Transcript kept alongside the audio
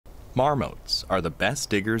Marmots are the best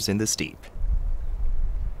diggers in the steppe.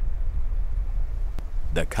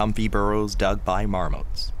 The comfy burrows dug by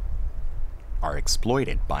marmots are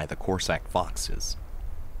exploited by the Corsac foxes.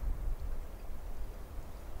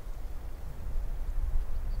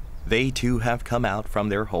 They too have come out from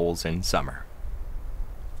their holes in summer.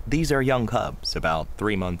 These are young cubs, about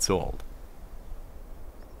 3 months old.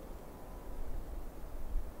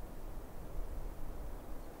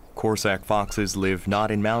 Corsac foxes live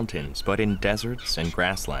not in mountains, but in deserts and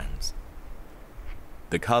grasslands.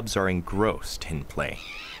 The cubs are engrossed in play.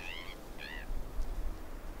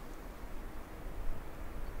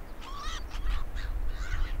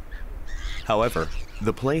 However,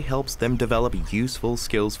 the play helps them develop useful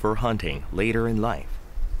skills for hunting later in life.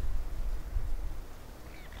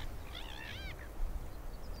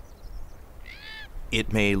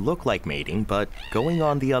 It may look like mating, but going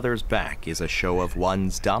on the other's back is a show of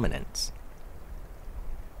one's dominance.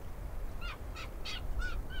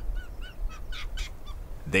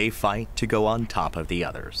 They fight to go on top of the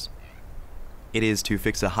others. It is to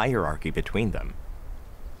fix a hierarchy between them.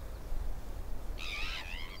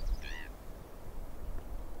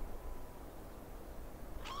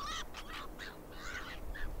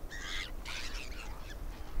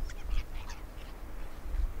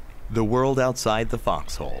 The world outside the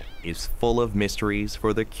foxhole is full of mysteries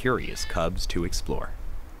for the curious cubs to explore.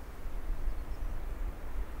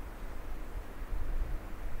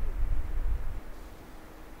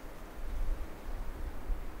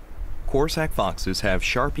 Corsac foxes have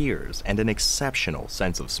sharp ears and an exceptional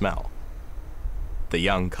sense of smell. The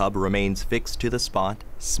young cub remains fixed to the spot,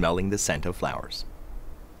 smelling the scent of flowers.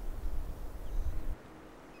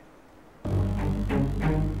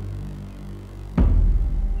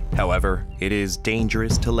 However, it is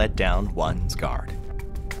dangerous to let down one's guard.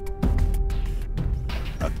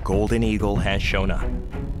 A golden eagle has shown up.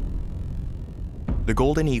 The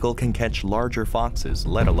golden eagle can catch larger foxes,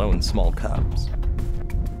 let alone small cubs.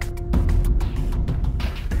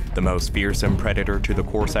 The most fearsome predator to the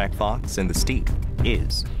Corsac fox in the steppe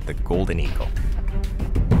is the golden eagle.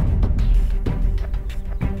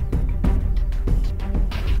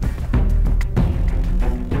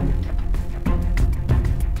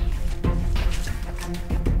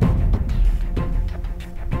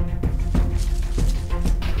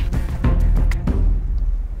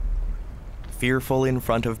 Fearful in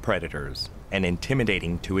front of predators and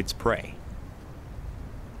intimidating to its prey.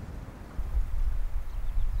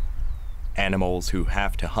 Animals who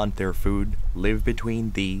have to hunt their food live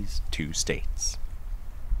between these two states.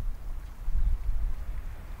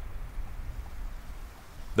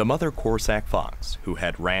 The mother Corsac fox, who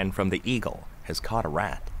had ran from the eagle, has caught a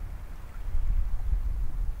rat.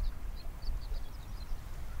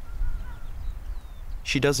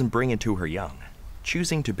 She doesn't bring it to her young,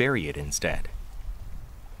 choosing to bury it instead.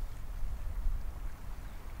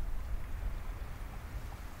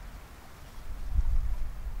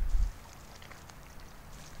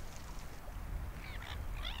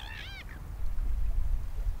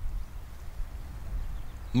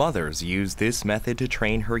 Mothers use this method to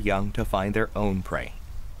train her young to find their own prey.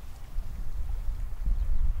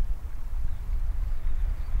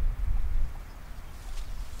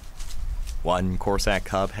 One Corsac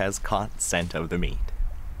cub has caught scent of the meat.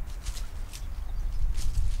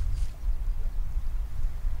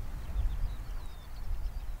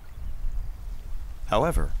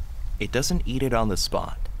 However, it doesn't eat it on the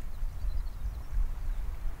spot.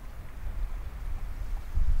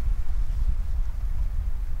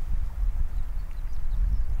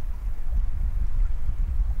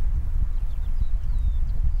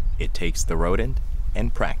 It takes the rodent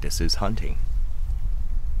and practices hunting.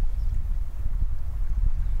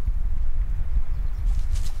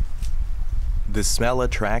 The smell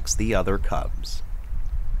attracts the other cubs.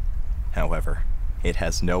 However, it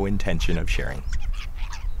has no intention of sharing.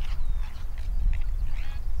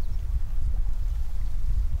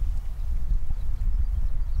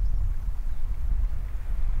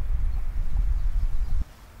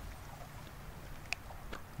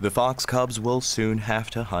 The fox cubs will soon have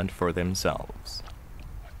to hunt for themselves.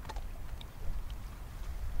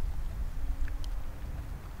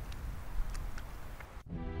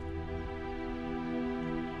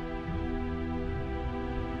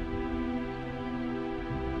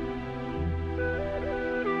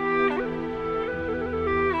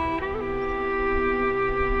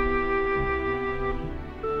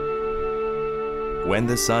 When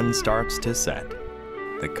the sun starts to set,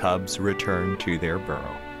 the cubs return to their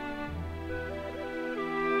burrow.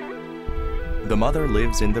 The mother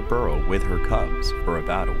lives in the burrow with her cubs for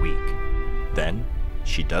about a week. Then,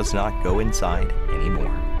 she does not go inside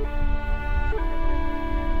anymore.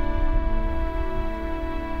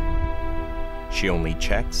 She only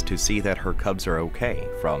checks to see that her cubs are okay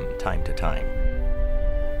from time to time.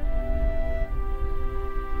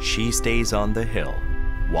 She stays on the hill,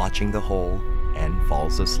 watching the hole, and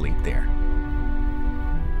falls asleep there.